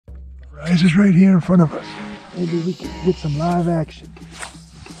Sunrise is right here in front of us. Maybe we can get some live action.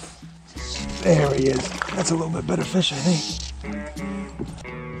 There he is. That's a little bit better fish, I think.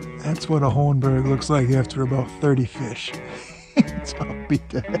 That's what a Hornberg looks like after about 30 fish. So I'll beat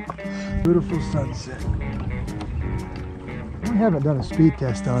the hell. Beautiful sunset. I haven't done a speed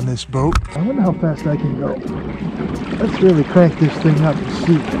test on this boat. I wonder how fast I can go. Let's really crank this thing up and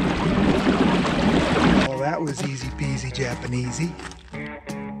see. Well, that was easy peasy Japanesey.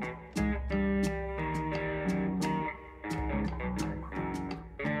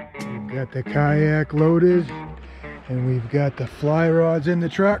 We've got the kayak loaded and we've got the fly rods in the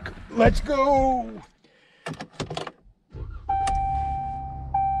truck. Let's go!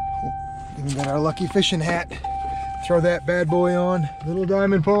 Even got our lucky fishing hat. Throw that bad boy on. Little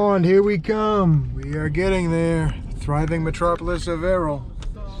Diamond Pond, here we come. We are getting there. Thriving metropolis of Errol.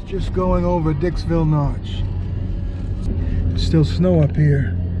 Just going over Dixville Notch. There's still snow up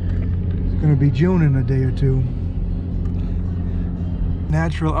here. It's gonna be June in a day or two.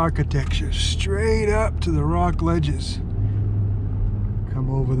 Natural architecture, straight up to the rock ledges. Come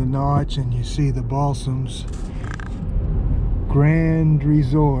over the notch and you see the balsams. Grand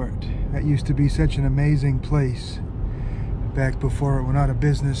Resort. That used to be such an amazing place back before it went out of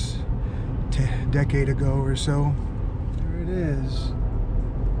business a decade ago or so. There it is.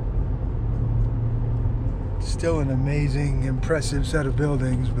 Still an amazing, impressive set of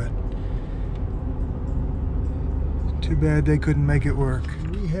buildings, but too bad they couldn't make it work.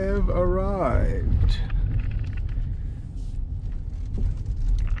 We have arrived.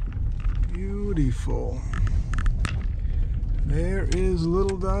 Beautiful. There is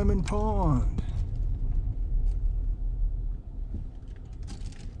Little Diamond Pond.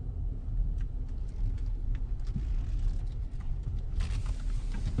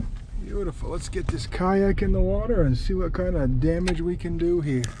 Beautiful. Let's get this kayak in the water and see what kind of damage we can do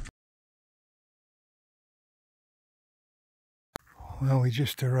here. Well, we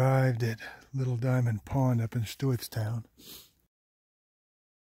just arrived at Little Diamond Pond up in Stewartstown.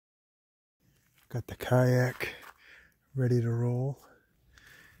 Got the kayak ready to roll,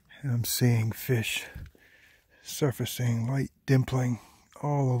 and I'm seeing fish surfacing, light dimpling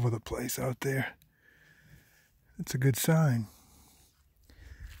all over the place out there. That's a good sign.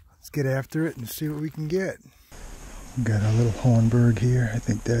 Let's get after it and see what we can get. We've got a little Hornberg here. I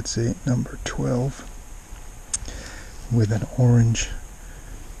think that's a number 12 with an orange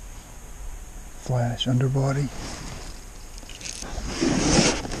flash underbody.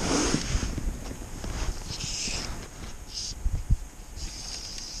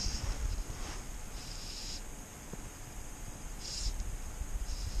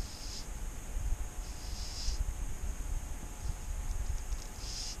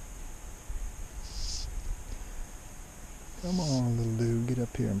 Come on, little dude, get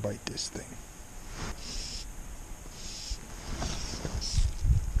up here and bite this thing.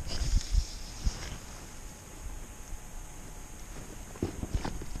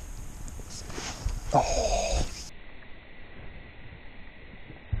 Oh.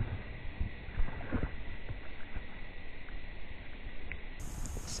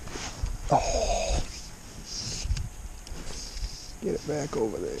 Oh. Get it back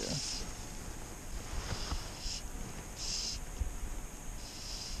over there.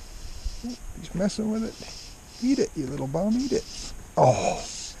 He's messing with it. Eat it, you little bum, eat it. Oh,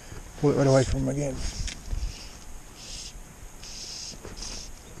 pull it right away from him again.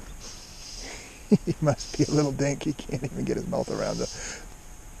 He must be a little dink. He can't even get his mouth around it.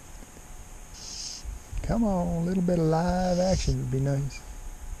 Come on, a little bit of live action would be nice.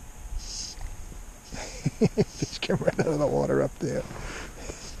 Fish came right out of the water up there.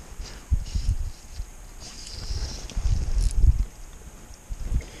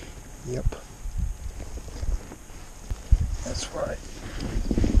 Yep. That's right.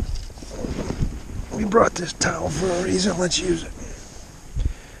 We brought this towel for a reason. Let's use it.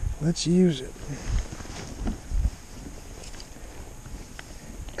 Let's use it.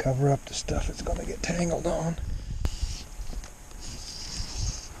 Cover up the stuff it's going to get tangled on.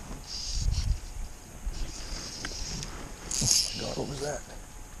 Oh my God, what was that?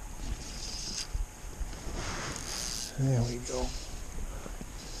 There we go.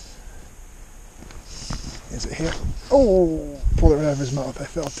 Is it here? Oh, pull it right out of his mouth. I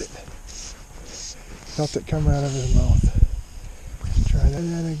felt it. Felt it come out of his mouth. Let's try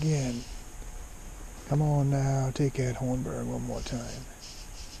that again. Come on now, take that Hornberg one more time.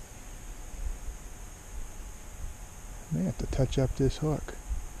 May have to touch up this hook.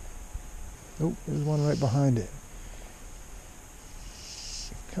 Oh, there's one right behind it.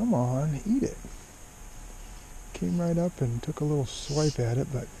 Come on, eat it. Came right up and took a little swipe at it,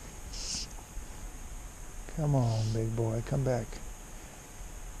 but Come on, big boy, come back.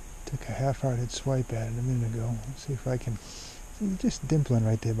 Took a half-hearted swipe at it a minute ago. Let's see if I can... He's just dimpling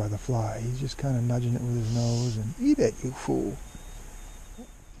right there by the fly. He's just kind of nudging it with his nose and... Eat it, you fool.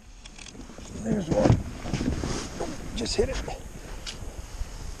 There's one. Just hit it.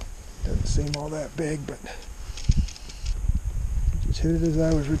 Doesn't seem all that big, but... Just hit it as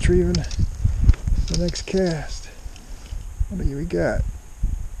I was retrieving the next cast. What do we got?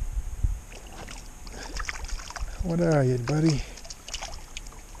 What are you, buddy?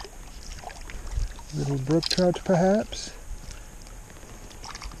 Little brook trout, perhaps?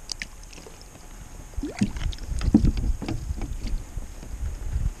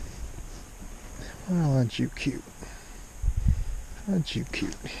 Well, aren't you cute? Aren't you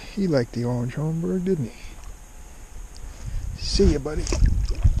cute? He liked the orange Hornberg, didn't he? See ya, buddy.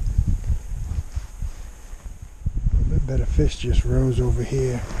 I bet a fish just rose over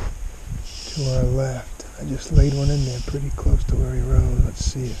here to our left. I just laid one in there pretty close to where he rose. Let's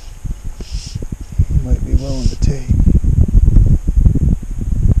see if he might be willing to take.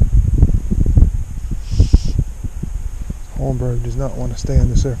 Hornberg does not want to stay on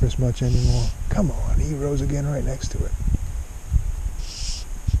the surface much anymore. Come on, he rose again right next to it.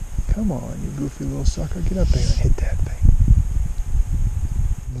 Come on, you goofy little sucker. Get up there and hit that thing.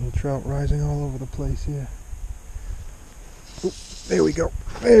 Little trout rising all over the place here. Oop, there we go.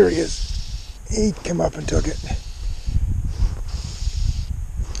 There he is. He came up and took it.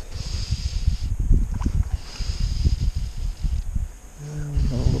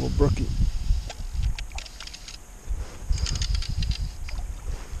 A little brookie.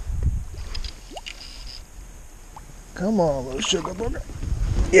 Come on, little sugar booger.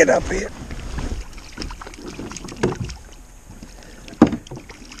 Get up here.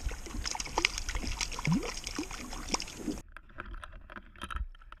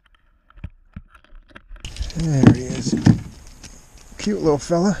 There he is. Cute little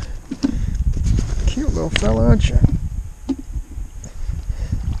fella. Cute little fella, aren't you?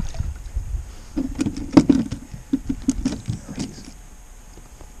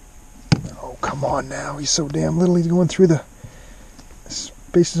 Oh, come on now. He's so damn little. He's going through the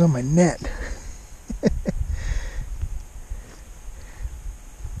spaces on my net.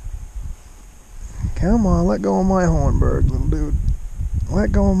 Come on, let go of my Hornberg, little dude.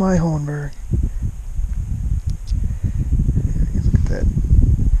 Let go of my Hornberg. Look at that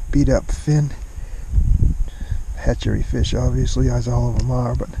beat up fin. Hatchery fish, obviously, as all of them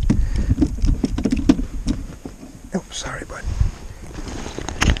are, but... Oh, sorry, bud.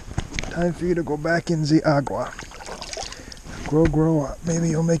 Time for you to go back in the agua. Grow up. Maybe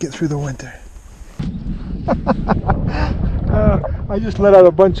you'll make it through the winter. I just let out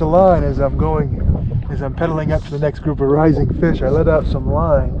a bunch of line as I'm pedaling up to the next group of rising fish. I let out some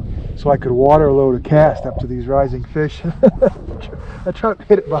line so I could water load a cast up to these rising fish. A trout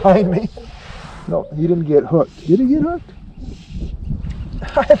hit it behind me. No, he didn't get hooked. Did he get hooked?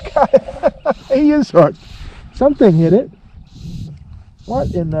 I've got it. He is hooked. Something hit it.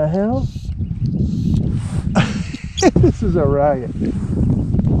 What in the hell? This is a riot.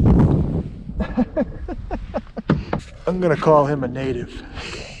 I'm gonna call him a native.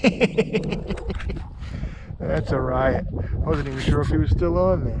 That's a riot. I wasn't even sure if he was still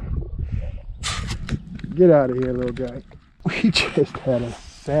on there. Get out of here, little guy. We just had a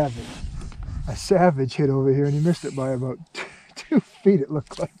savage hit over here, and he missed it by about 2 feet, it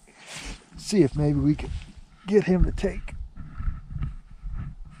looked like. See if maybe we can get him to take.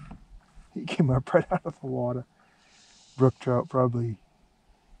 He came up right out of the water. Brook trout, probably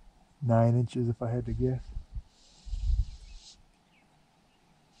 9 inches if I had to guess.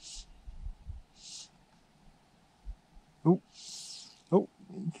 Oh, oh,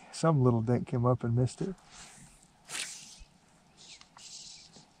 some little dink came up and missed it.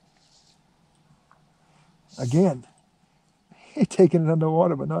 Again, he's taking it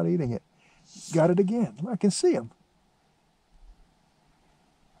underwater but not eating it. Got it again. I can see him.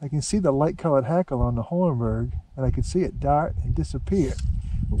 I can see the light colored hackle on the Hornberg, and I can see it dart and disappear.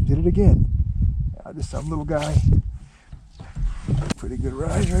 Oh, did it again. Just some little guy. Pretty good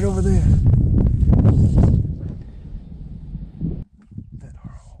rise right over there. That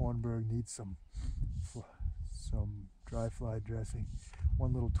Hornberg needs some dry fly dressing.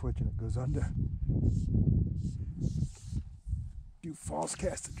 One little twitch and it goes under. Do false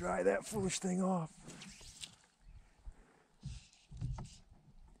cast to dry that foolish thing off.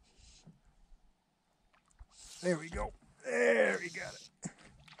 There we go. There, we got it.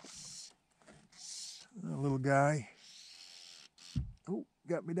 A little guy. Oh,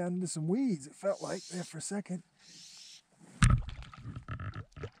 got me down into some weeds, it felt like there for a second.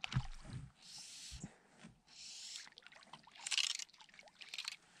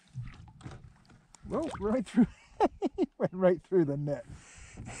 Whoa, right through. Went right through the net.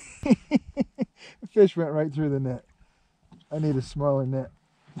 The fish went right through the net. I need a smaller net.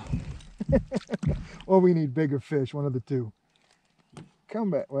 Or we need bigger fish, one of the two.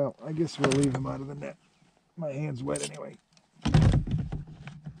 Come back. Well, I guess we'll leave him out of the net. My hand's wet anyway.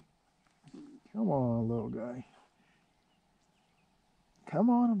 Come on, little guy. Come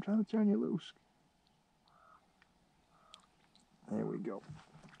on, I'm trying to turn you loose. There we go.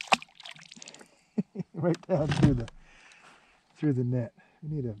 Right down through the net.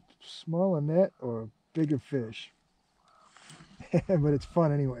 We need a smaller net or a bigger fish. But it's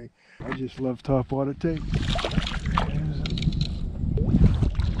fun anyway. I just love topwater tape.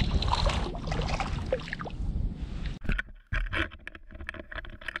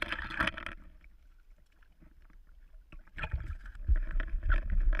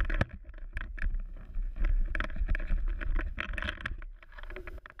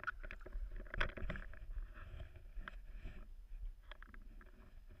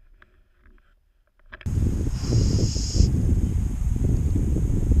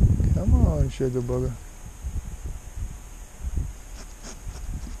 Come on, sugar bugger.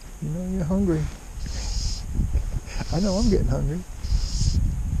 You know you're hungry. I know I'm getting hungry.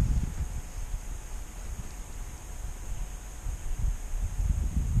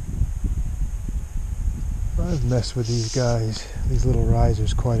 I've messed with these guys, these little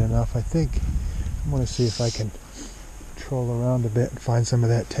risers, quite enough. I think I'm going to see if I can troll around a bit and find some of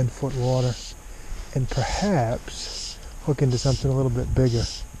that 10-foot water and perhaps hook into something a little bit bigger.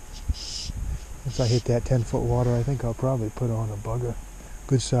 Once I hit that 10-foot water, I think I'll probably put on a bugger.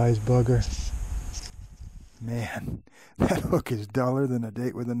 Good sized bugger. Man, that hook is duller than a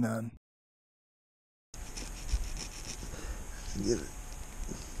date with a nun.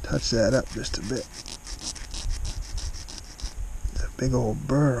 Touch that up just a bit. There's a big old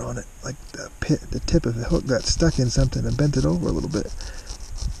burr on it, like the tip of the hook got stuck in something and bent it over a little bit.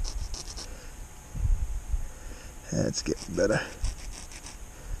 That's getting better.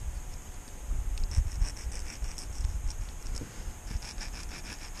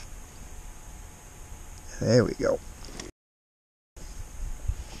 There we go.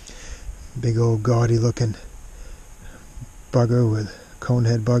 Big old gaudy looking bugger with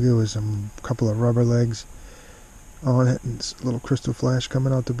conehead bugger with some couple of rubber legs on it and a little crystal flash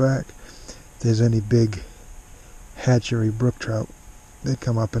coming out the back. If there's any big hatchery brook trout, they'd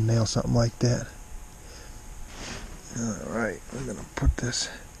come up and nail something like that. Alright, we're going to put this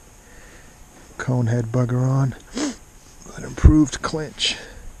conehead bugger on with an improved clinch.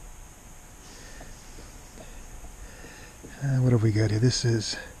 What have we got here? This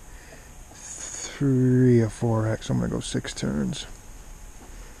is 3 or 4X. I'm going to go 6 turns.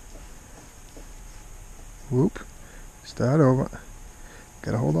 Whoop. Start over.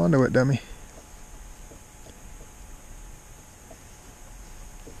 Got to hold on to it, dummy.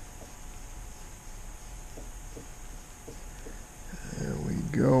 There we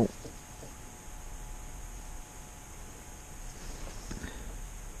go.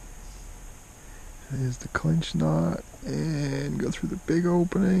 There's the clinch knot, and go through the big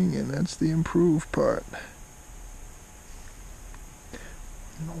opening, and that's the improved part.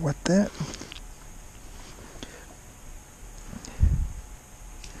 Wet that.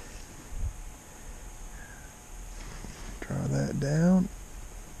 Draw that down.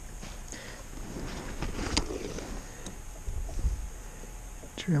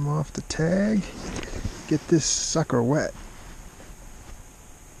 Trim off the tag. Get this sucker wet.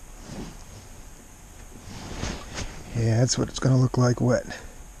 Yeah, that's what it's going to look like wet.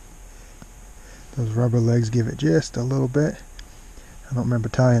 Those rubber legs give it just a little bit. I don't remember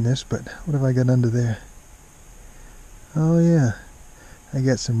tying this, but what have I got under there? Oh yeah, I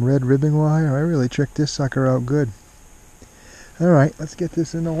got some red ribbing wire. I really tricked this sucker out good. Alright, let's get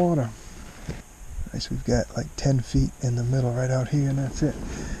this in the water. Nice, we've got like 10 feet in the middle right out here, and that's it.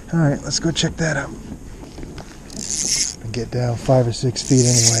 Alright, let's go check that out. And get down 5 or 6 feet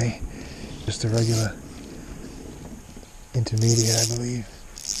anyway. Just a regular intermediate, I believe.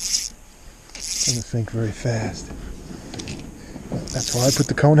 Doesn't sink very fast. That's why I put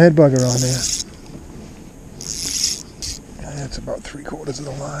the conehead bugger on there. That's about 3/4 of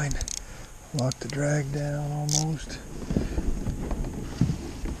the line. Lock the drag down almost.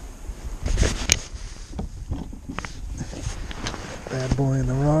 Bad boy in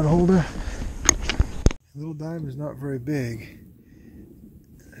the rod holder. The little dive is not very big.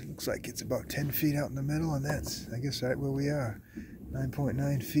 It looks like it's about 10 feet out in the middle, and that's, I guess, right where we are.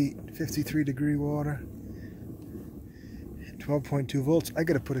 9.9 feet, 53-degree water, 12.2 volts. I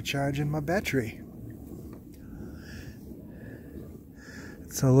gotta put a charge in my battery.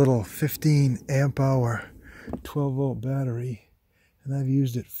 It's a little 15 amp hour 12 volt battery, and I've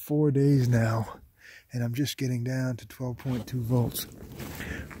used it 4 days now, and I'm just getting down to 12.2 volts.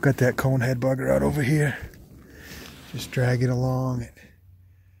 Got that cone head bugger out over here. Just drag it along at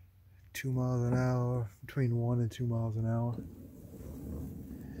 2 miles an hour, between 1 and 2 miles an hour.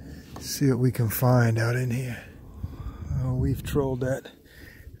 See what we can find out in here. Oh, we've trolled that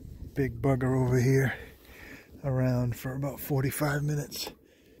big bugger over here around for about 45 minutes,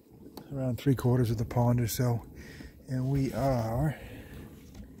 around 3/4 of the pond or so, and we are,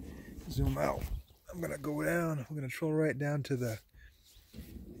 zoom out, I'm gonna go down, we're gonna troll right down to the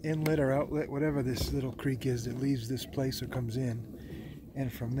inlet or outlet, whatever this little creek is that leaves this place or comes in,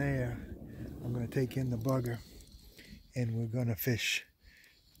 and from there I'm gonna take in the bugger and we're gonna fish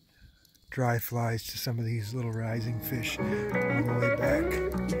dry flies to some of these little rising fish on the way back.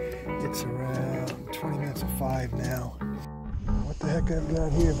 It's around 20 minutes of 5 now. What the heck I've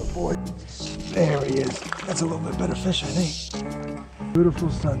got here, but boy, there he is. That's a little bit better fish, I think. Beautiful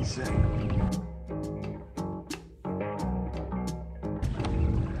sunset.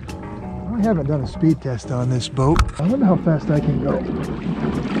 I haven't done a speed test on this boat. I wonder how fast I can go.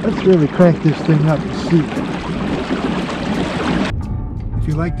 Let's really crank this thing up and see. If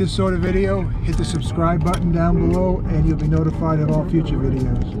you like this sort of video, hit the subscribe button down below and you'll be notified of all future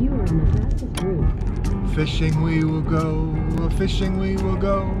videos. You are on the fastest route. Fishing we will go, fishing we will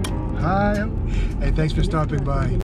go. Hi. Hey, thanks for stopping by.